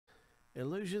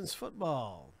Illusions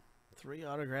Football. 3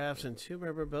 autographs and 2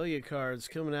 memorabilia cards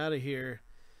coming out of here.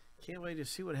 Can't wait to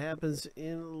see what happens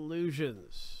in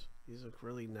Illusions. These look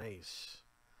really nice.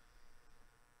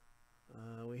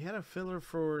 We had a filler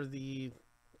for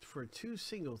 2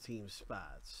 single team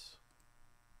spots.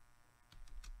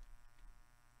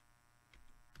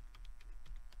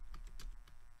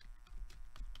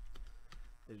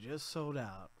 They just sold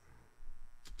out.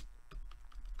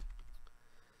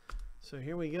 So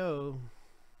here we go.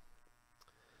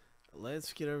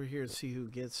 Let's get over here and see who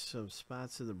gets some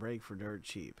spots in the break for dirt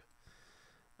cheap.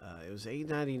 It was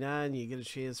 $8.99. You get a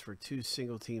chance for 2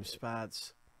 single team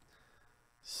spots.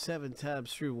 7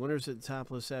 times through. Winners at the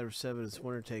top list out of 7. It's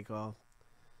winner take all.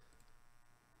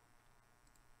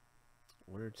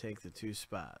 Winner take the 2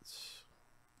 spots.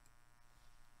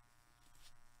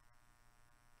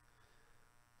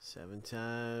 7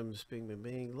 times. Bing, bing,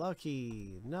 bing.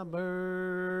 Lucky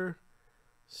number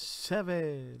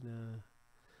 7.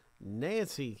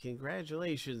 Nancy,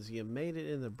 congratulations. You made it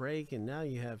in the break, and now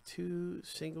you have 2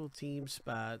 single team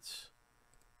spots.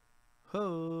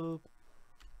 Ho!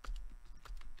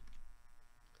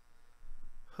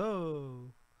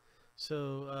 Ho!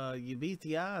 So, you beat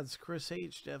the odds. Chris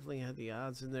H. definitely had the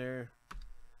odds in there.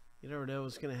 You never know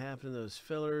what's going to happen in those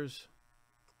fillers.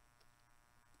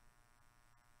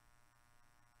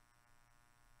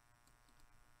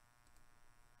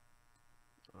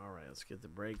 All right, let's get the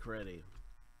break ready.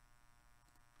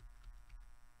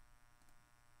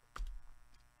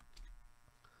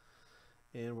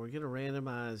 And we're going to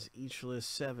randomize each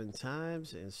list 7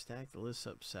 times and stack the lists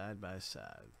up side by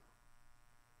side.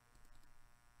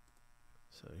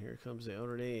 So here comes the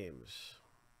owner names.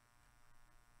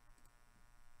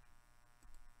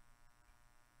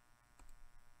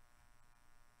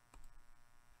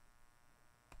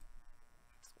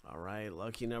 All right,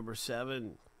 lucky number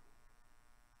 7.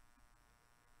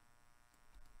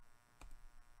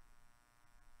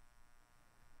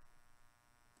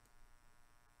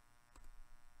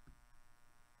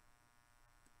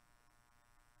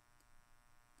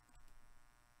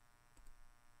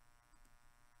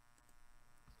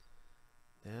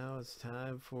 Now it's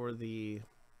time for the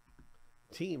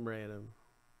team random.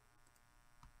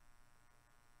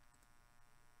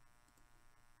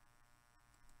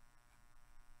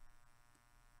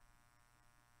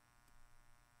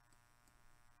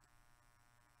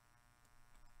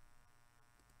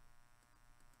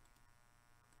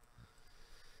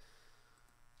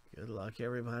 Good luck,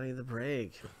 everybody, in the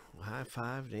break. High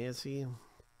five, Nancy.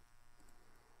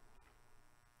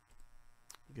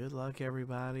 Good luck,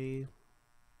 everybody.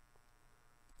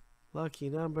 Lucky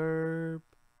number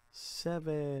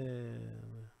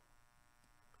 7.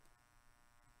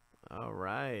 All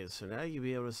right, so now you'll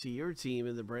be able to see your team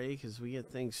in the break as we get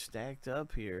things stacked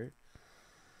up here.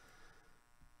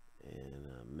 And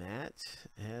Matt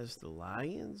has the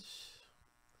Lions.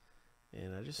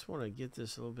 And I just want to get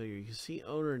this a little bigger. You can see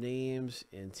owner names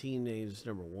and team names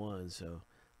number 1. So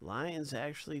Lions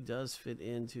actually does fit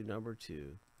into number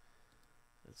 2.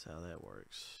 That's how that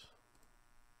works.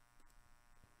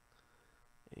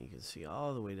 And you can see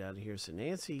all the way down here. So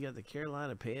Nancy, you got the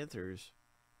Carolina Panthers.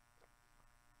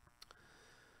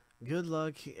 Good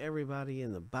luck, everybody,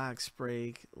 in the box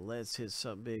break. Let's hit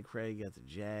something big. Craig got the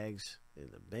Jags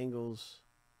and the Bengals.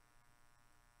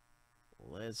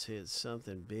 Let's hit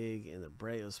something big in the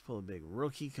break. Let's pull a big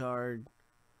rookie card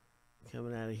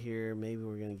coming out of here. Maybe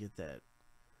we're going to get that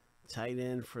tight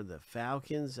end for the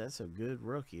Falcons. That's a good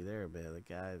rookie there, man. The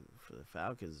guy for the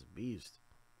Falcons is a beast.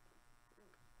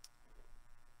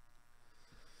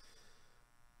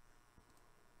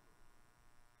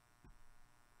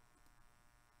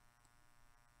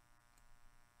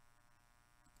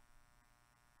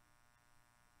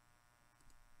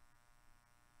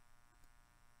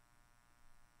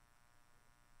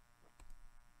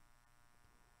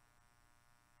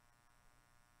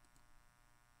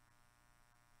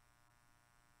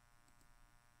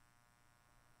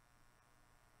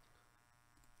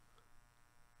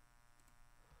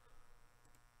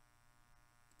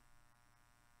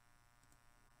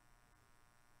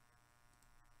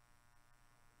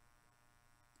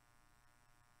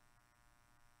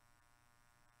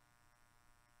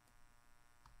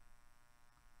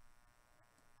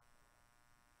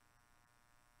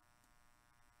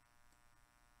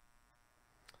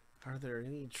 Are there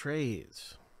any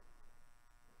trades?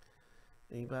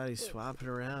 Anybody swapping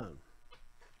around?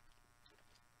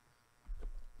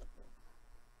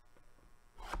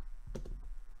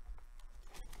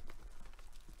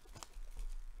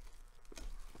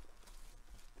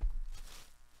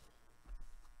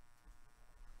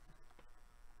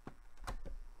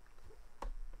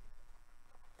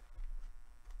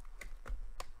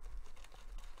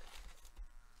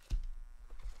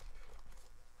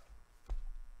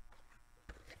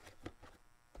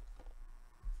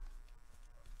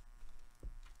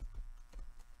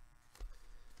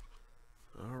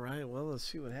 let's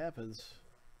see what happens.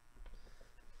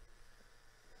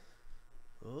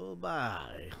 Oh,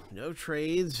 bye. No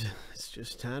trades. It's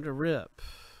just time to rip.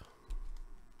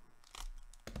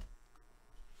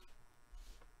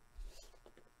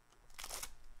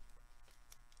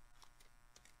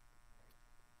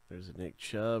 There's a Nick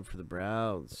Chubb for the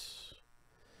Browns.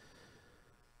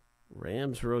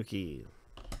 Rams rookie.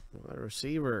 Wide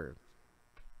receiver.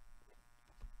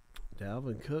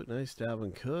 Dalvin Cook. Nice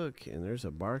Dalvin Cook. And there's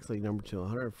a Barkley number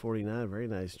 249. Very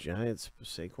nice Giants.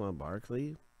 Saquon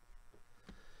Barkley.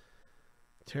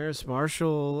 Terrace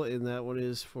Marshall. And that one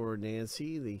is for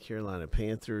Nancy. The Carolina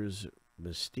Panthers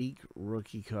Mystique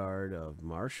rookie card of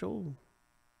Marshall.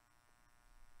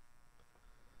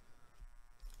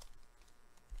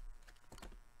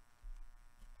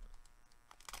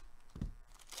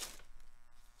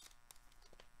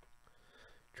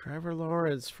 Trevor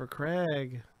Lawrence for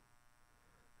Craig,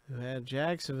 who had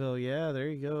Jacksonville. Yeah, there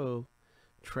you go.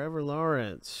 Trevor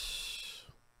Lawrence.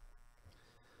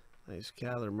 Nice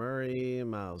Kyler Murray,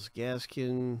 Myles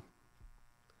Gaskin.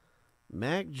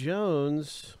 Mac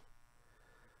Jones.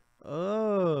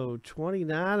 Oh,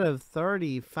 29 of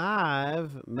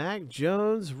 35. Mac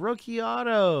Jones, rookie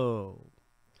auto.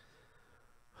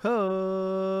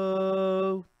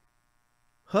 Ho.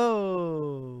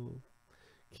 Ho.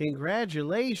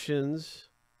 Congratulations,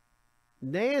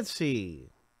 Nancy.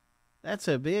 That's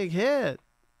a big hit.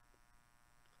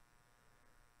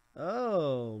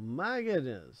 Oh, my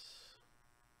goodness.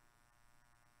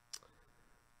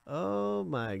 Oh,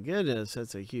 my goodness.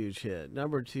 That's a huge hit.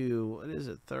 Number 2, what is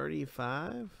it,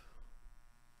 35?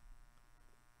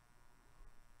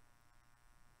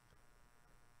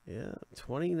 Yeah,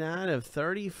 29 of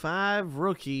 35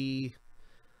 rookie.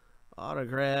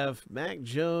 Autograph, Mac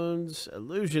Jones,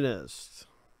 Illusionist.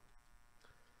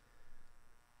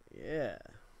 Yeah.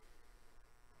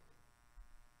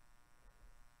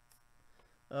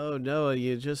 Oh, Noah,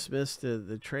 you just missed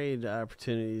the trade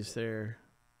opportunities there.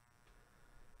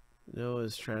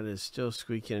 Noah's trying to still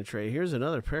squeak in a trade. Here's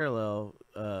another parallel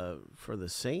for the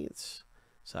Saints.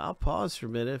 So I'll pause for a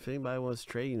minute if anybody wants to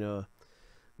trade. You know,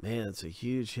 man, it's a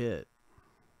huge hit.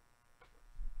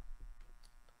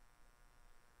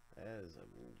 That is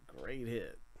a great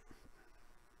hit.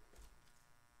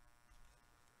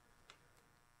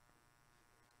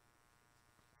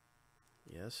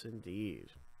 Yes, indeed.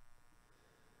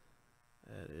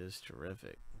 That is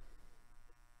terrific.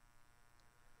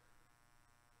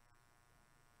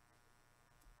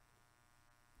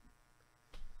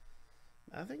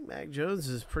 I think Mac Jones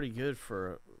is pretty good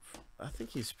for I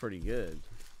think he's pretty good.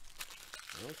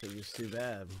 I don't think he's too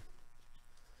bad.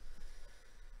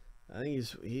 I think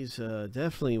he's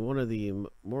definitely one of the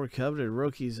more coveted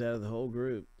rookies out of the whole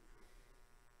group.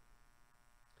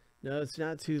 No, it's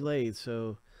not too late.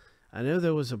 So I know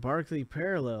there was a Barkley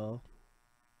parallel.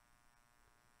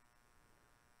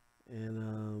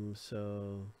 And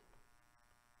so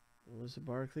what was the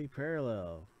Barkley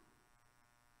parallel?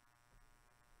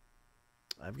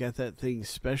 I've got that thing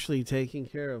specially taken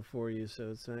care of for you, so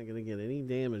it's not going to get any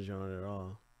damage on it at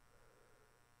all.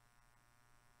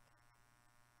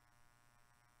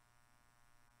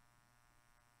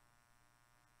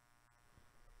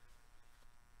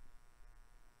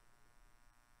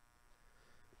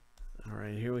 All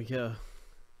right, here we go.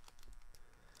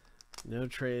 No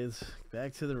trades.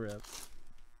 Back to the rip.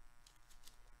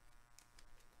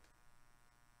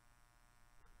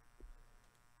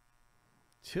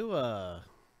 Tua.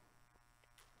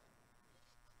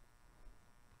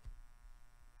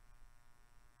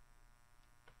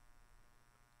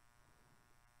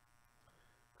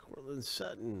 Cortland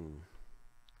Sutton.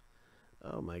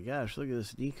 Oh my gosh, look at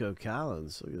this Nico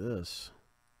Collins. Look at this.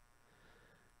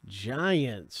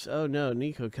 Giants. Oh no,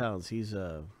 Nico Collins. He's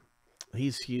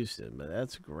Houston, but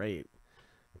that's great.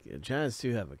 Giants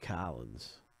do have a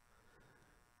Collins.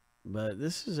 But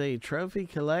this is a trophy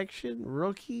collection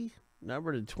rookie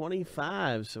number to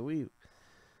 25. So we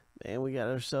got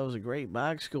ourselves a great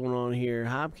box going on here.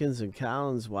 Hopkins and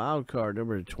Collins wild card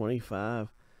number to 25.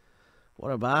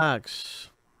 What a box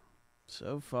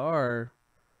so far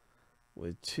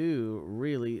with 2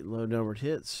 really low numbered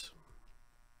hits.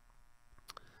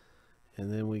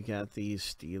 And then we got these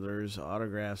Steelers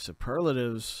autograph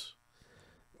superlatives,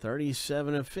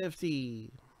 37 of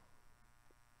 50.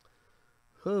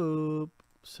 Hope.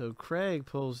 So Craig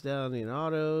pulls down the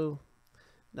auto.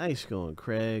 Nice going,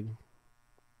 Craig.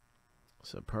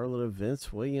 Superlative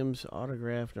Vince Williams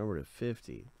autograph number to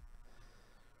 50.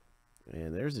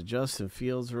 And there's a Justin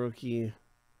Fields rookie.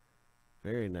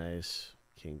 Very nice.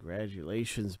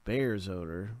 Congratulations, Bears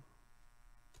owner.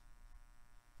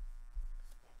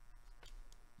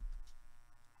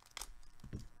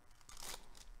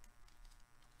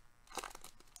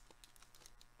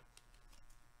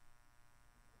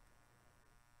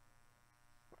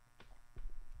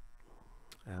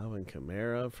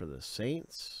 Kamara for the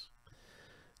Saints.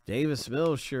 Davis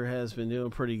Mills sure has been doing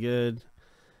pretty good.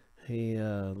 He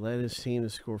led his team to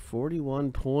score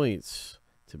 41 points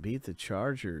to beat the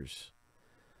Chargers.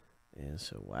 And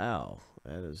so, wow,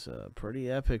 that is pretty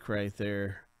epic right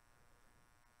there.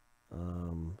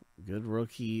 Good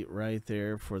rookie right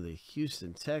there for the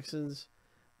Houston Texans,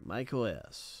 Michael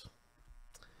S.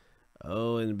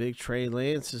 Oh, and Big Trey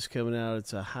Lance is coming out.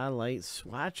 It's a highlight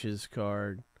swatches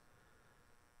card.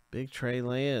 Big Trey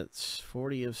Lance,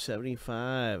 40 of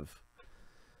 75.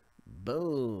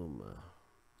 Boom.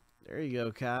 There you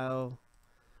go, Kyle.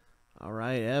 All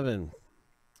right, Evan,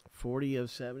 40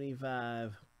 of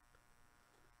 75.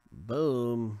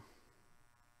 Boom.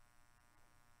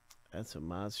 That's a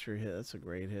monster hit. That's a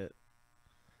great hit.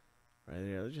 Right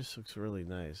there. That just looks really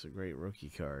nice. A great rookie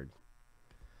card.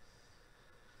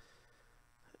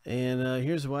 And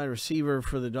here's a wide receiver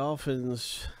for the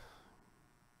Dolphins.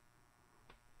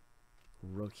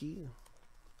 Rookie.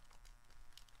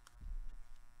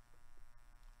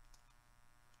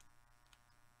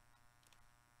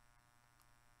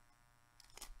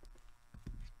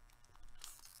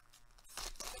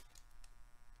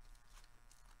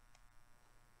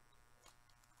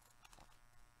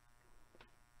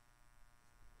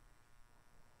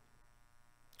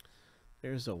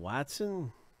 There's a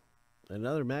Watson.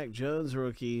 Another Mac Jones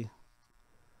rookie.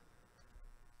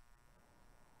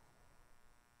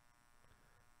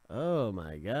 Oh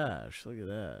my gosh, look at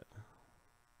that.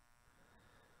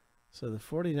 So the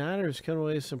 49ers coming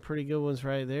away with some pretty good ones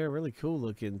right there. Really cool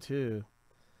looking too.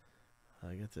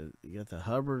 You got the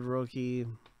Hubbard rookie.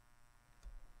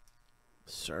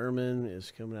 Sermon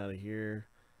is coming out of here.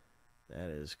 That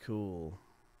is cool.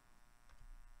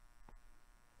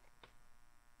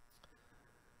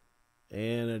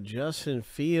 And a Justin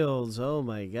Fields. Oh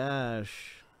my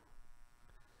gosh.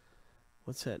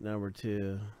 What's that number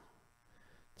 2?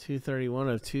 231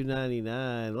 of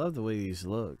 299. Love the way these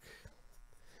look.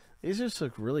 These just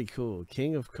look really cool.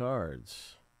 King of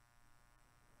Cards.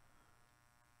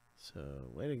 So,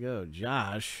 way to go,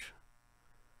 Josh.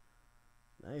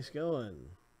 Nice going.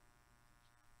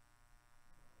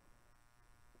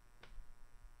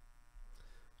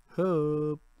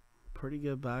 Hope. Pretty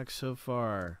good box so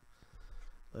far.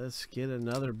 Let's get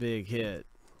another big hit.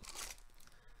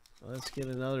 Let's get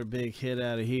another big hit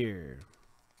out of here.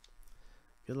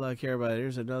 Good luck, everybody.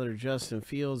 There's another Justin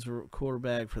Fields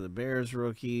quarterback for the Bears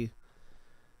rookie.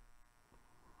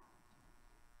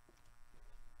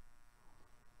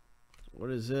 What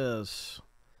is this?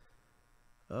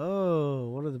 Oh,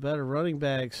 one of the better running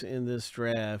backs in this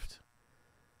draft.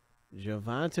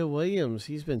 Javonte Williams.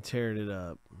 He's been tearing it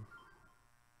up.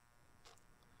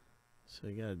 So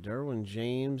you got Derwin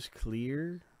James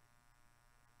clear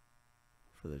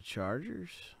for the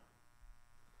Chargers.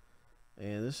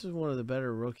 And this is one of the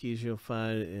better rookies you'll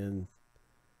find in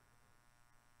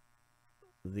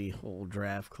the whole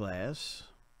draft class.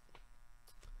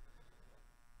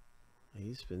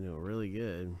 He's been doing really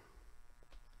good.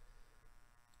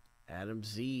 Adam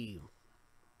Z.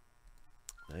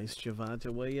 Nice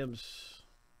Javonte Williams.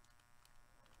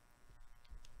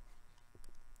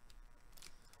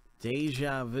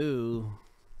 Deja Vu.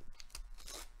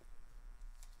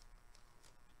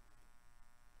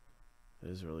 That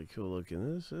is really cool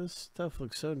looking. This stuff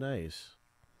looks so nice.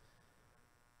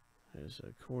 There's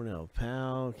a Cornell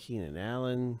Powell, Keenan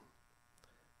Allen,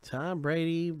 Tom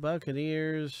Brady,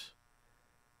 Buccaneers.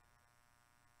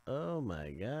 Oh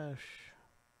my gosh.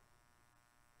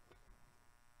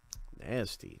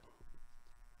 Nasty.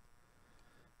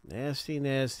 Nasty,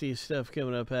 nasty stuff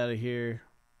coming up out of here.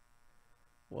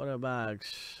 What a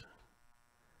box.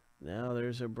 Now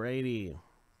there's a Brady.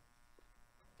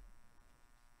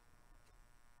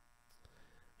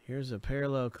 Here's a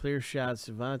parallel clear shot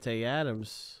Devontae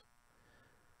Adams.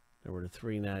 Number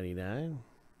 399.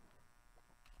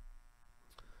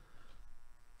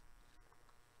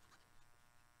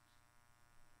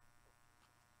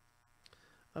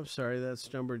 I'm sorry,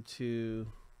 that's number 2.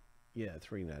 Yeah,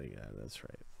 399. That's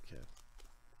right. Okay.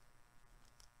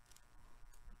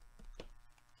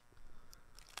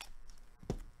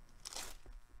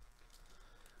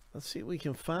 Let's see if we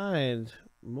can find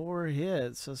more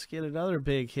hits. Let's get another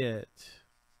big hit.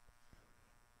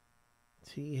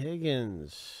 T.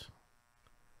 Higgins.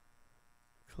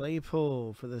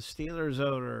 Claypool for the Steelers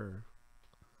owner.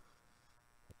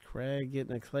 Craig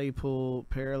getting a Claypool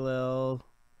parallel.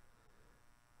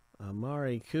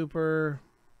 Amari Cooper.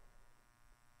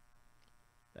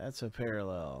 That's a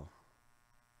parallel.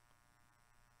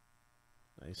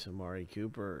 Nice Amari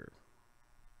Cooper.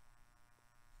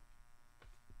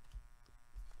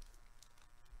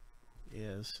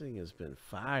 Yeah, this thing has been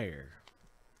fire.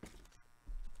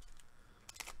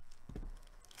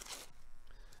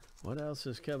 What else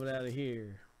is coming out of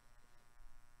here?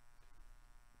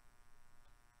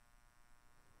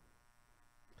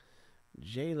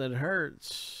 Jalen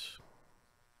Hurts.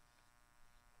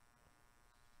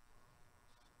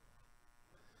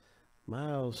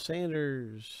 Miles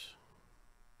Sanders.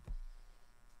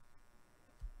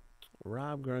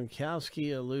 Rob Gronkowski,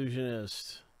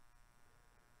 illusionist.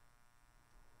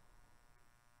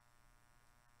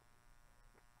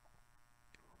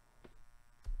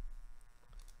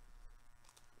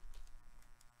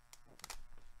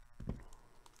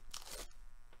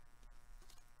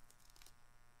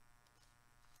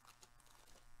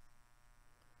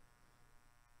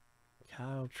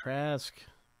 Kyle Trask.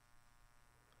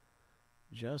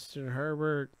 Justin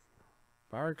Herbert.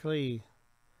 Barkley.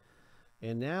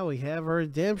 And now we have a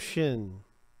redemption.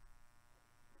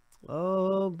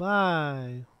 Oh,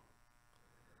 bye.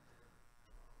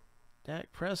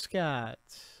 Dak Prescott.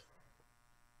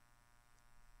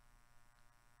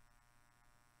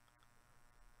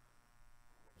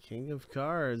 King of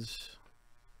Cards.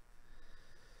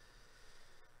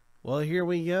 Well, here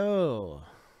we go.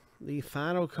 The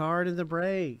final card in the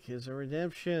break is a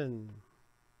redemption.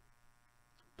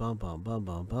 Bum, bum, bum,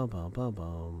 bum, bum, bum, bum,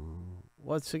 bum.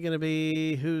 What's it going to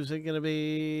be? Who's it going to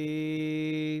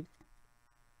be?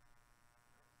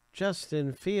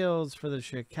 Justin Fields for the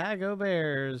Chicago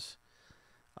Bears.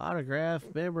 Autograph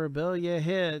memorabilia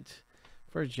hit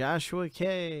for Joshua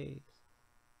K.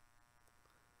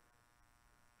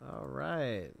 All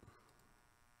right.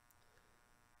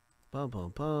 Bum,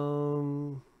 bum,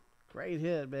 bum. Great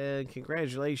hit, man.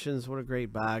 Congratulations. What a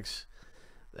great box.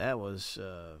 That was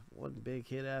one big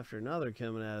hit after another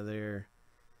coming out of there.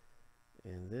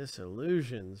 And this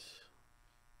Illusions.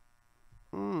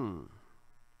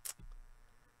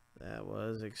 That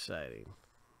was exciting.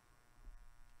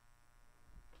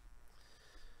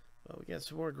 Well, we got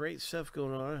some more great stuff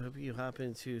going on. I hope you hop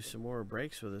into some more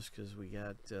breaks with us because we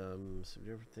got some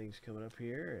different things coming up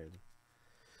here.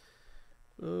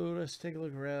 And let's take a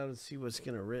look around and see what's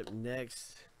going to rip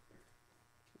next.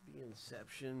 Could be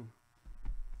Inception.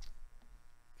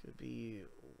 Could be,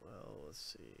 well,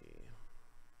 let's see.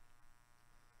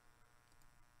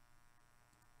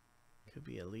 Could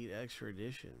be Elite Extra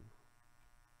Edition.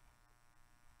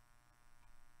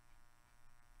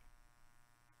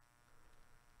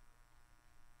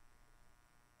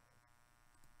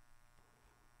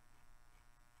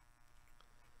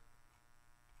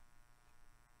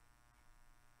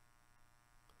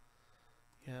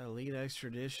 Yeah, Elite Extra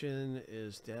Edition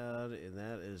is down, and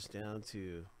that is down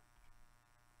to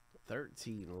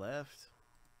 13 left.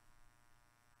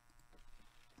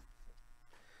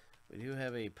 We do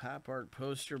have a pop art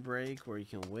poster break where you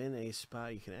can win a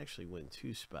spot. You can actually win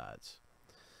 2 spots.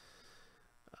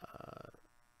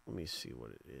 Let me see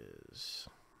what it is.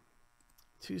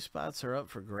 2 spots are up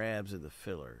for grabs in the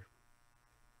filler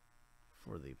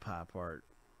for the pop art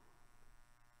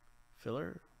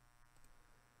filler.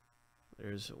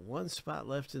 There's 1 spot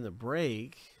left in the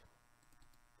break.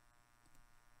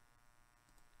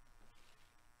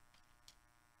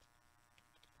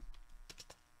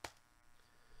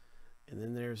 And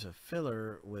then there's a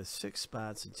filler with 6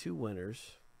 spots and 2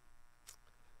 winners.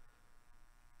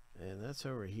 And that's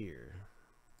over here.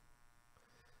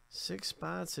 6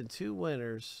 spots and 2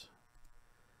 winners.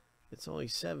 It's only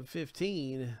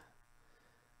 $7.15.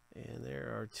 And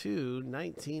there are 2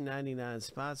 $19.99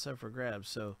 spots up for grabs.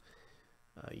 So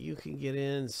you can get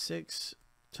in 6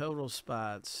 total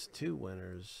spots, 2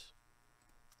 winners.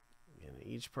 And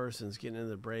each person's getting in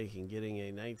the break and getting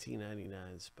a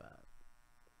 $19.99 spot.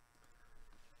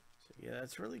 Yeah,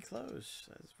 that's really close.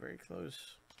 That's very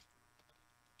close.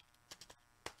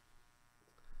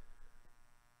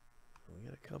 We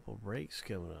got a couple breaks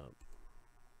coming up.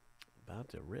 About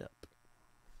to rip.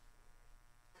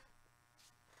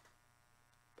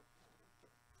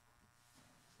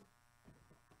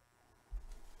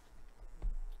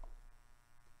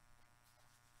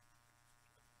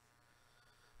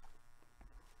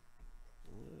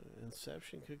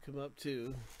 Inception could come up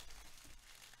too.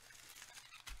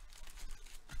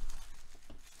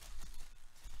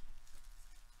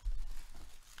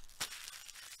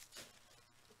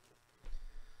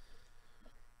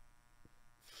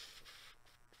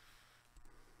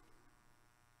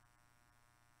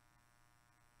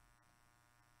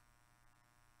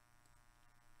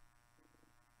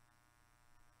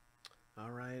 All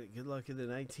right, good luck in the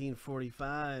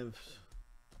 1945s.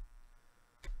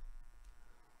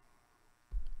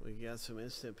 We got some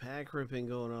instant pack ripping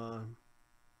going on.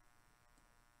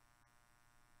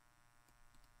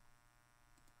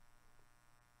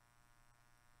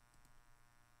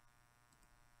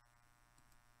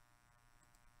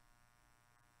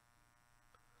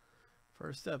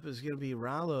 First up is going to be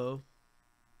Rollo.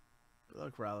 Good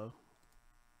luck, Rollo.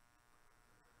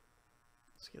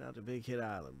 Let's get out to Big Hit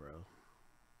Island, bro.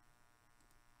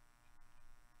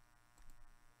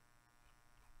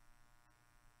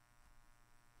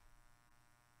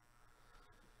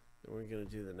 Then we're going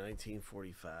to do the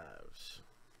 1945s.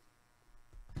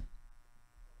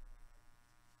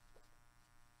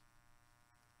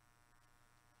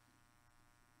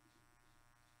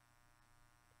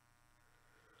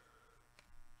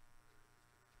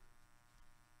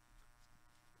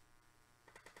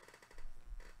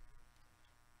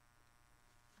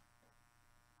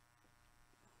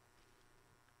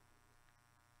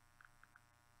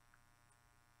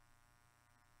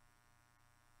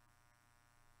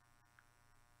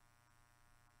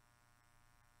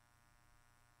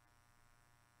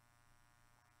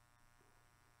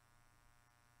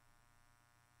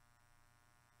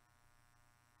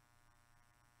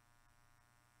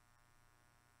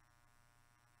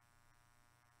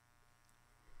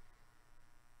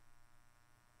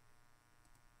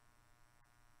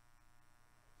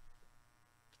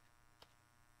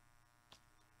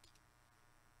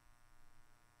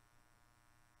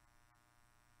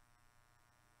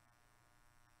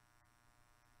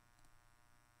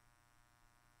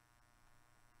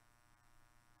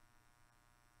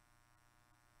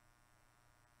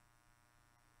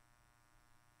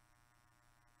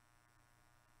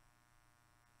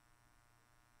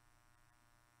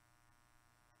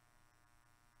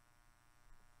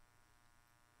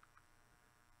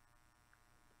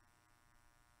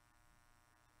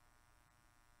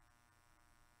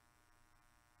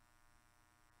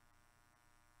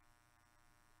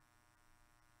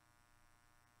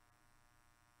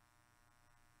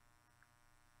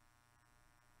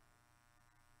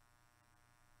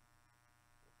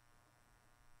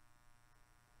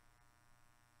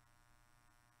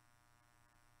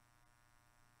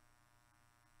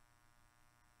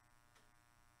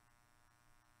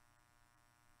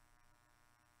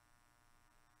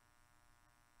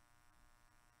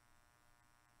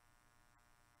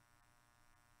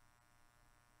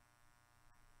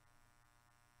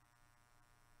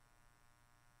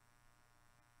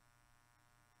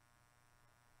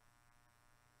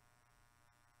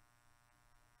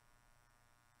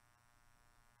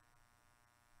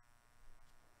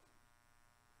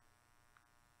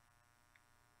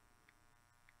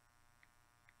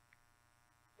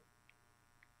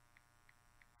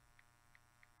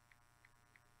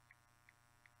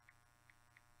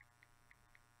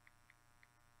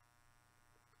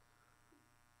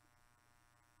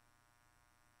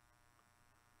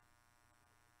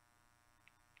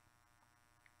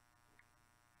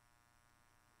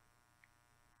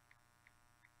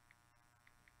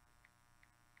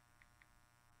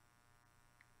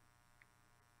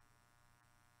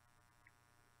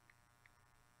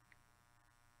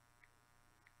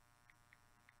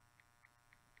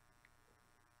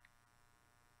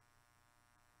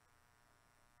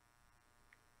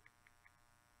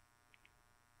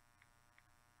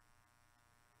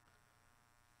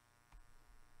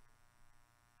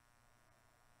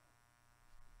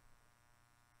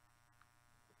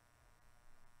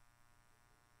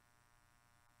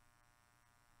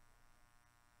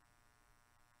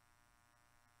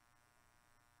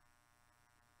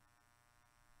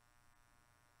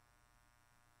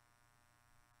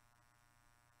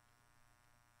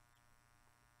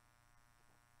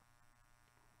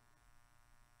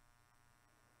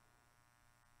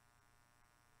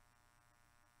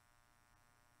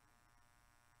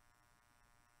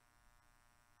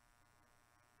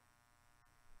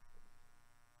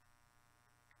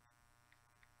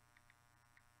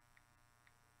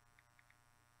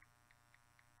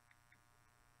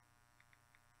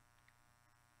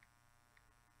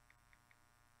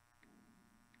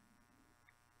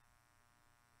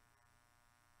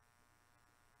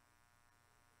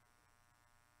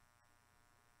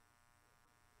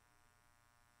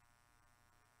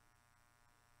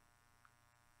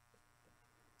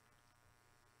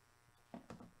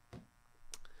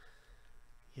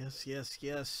 Yes, yes,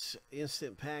 yes.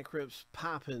 Instant pack rips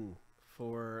popping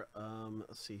for,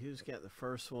 let's see, who's got the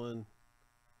first one?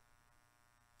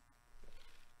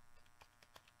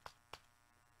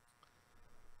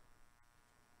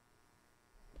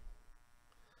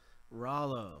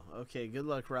 Rollo. Okay, good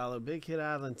luck, Rollo. Big Hit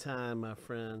Island time, my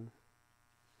friend.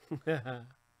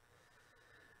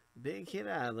 Big Hit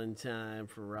Island time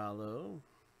for Rollo.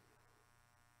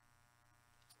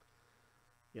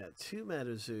 Got 2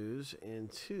 Metazoos and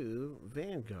 2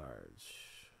 Vanguards.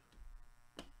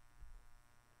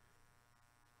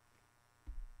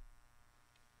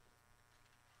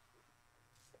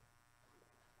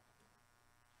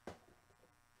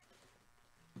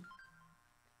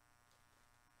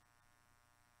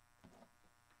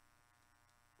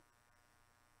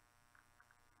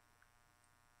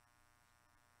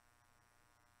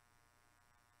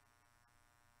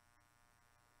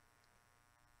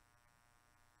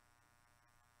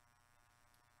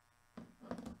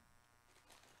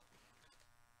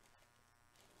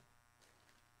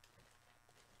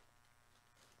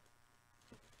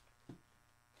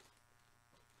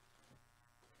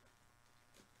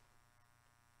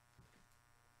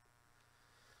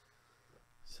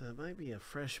 So it might be a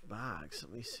fresh box.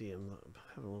 Let me see. I'm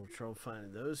having a little trouble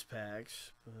finding those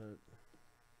packs, but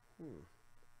we've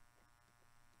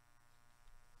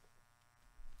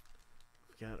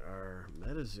got our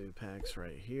MetaZoo packs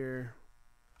right here.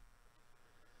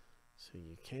 So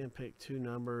you can pick 2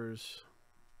 numbers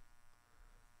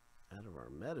out of our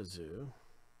MetaZoo.